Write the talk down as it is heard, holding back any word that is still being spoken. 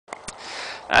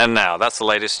And now, that's the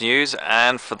latest news,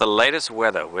 and for the latest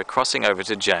weather, we're crossing over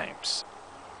to James.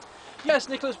 Yes,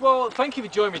 Nicholas, well, thank you for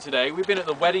joining me today. We've been at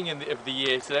the wedding of the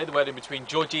year today, the wedding between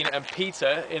Georgina and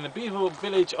Peter in the beautiful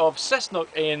village of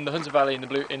Cessnock in the Hunter Valley,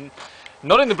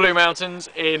 not in the Blue Mountains,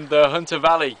 in the Hunter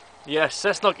Valley. Yes,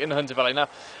 Cessnock in the Hunter Valley. Now,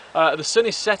 the sun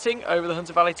is setting over the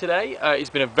Hunter Valley today. It's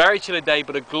been a very chilly day,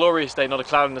 but a glorious day, not a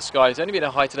cloud in the sky. It's only been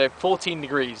a high today of 14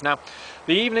 degrees. Now,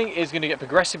 the evening is going to get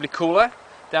progressively cooler,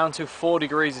 down to 4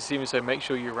 degrees this evening, so make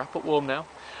sure you wrap up warm now.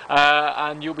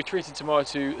 And you'll be treated tomorrow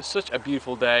to such a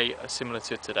beautiful day, similar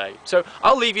to today. So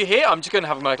I'll leave you here. I'm just going to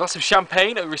have my glass of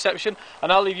champagne at the reception,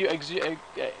 and I'll leave you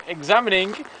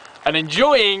examining and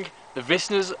enjoying the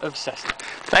vistas of Cessnock.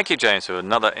 Thank you, James, for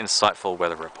another insightful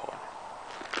weather report.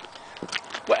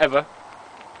 Whatever.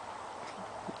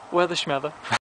 Weather schmather.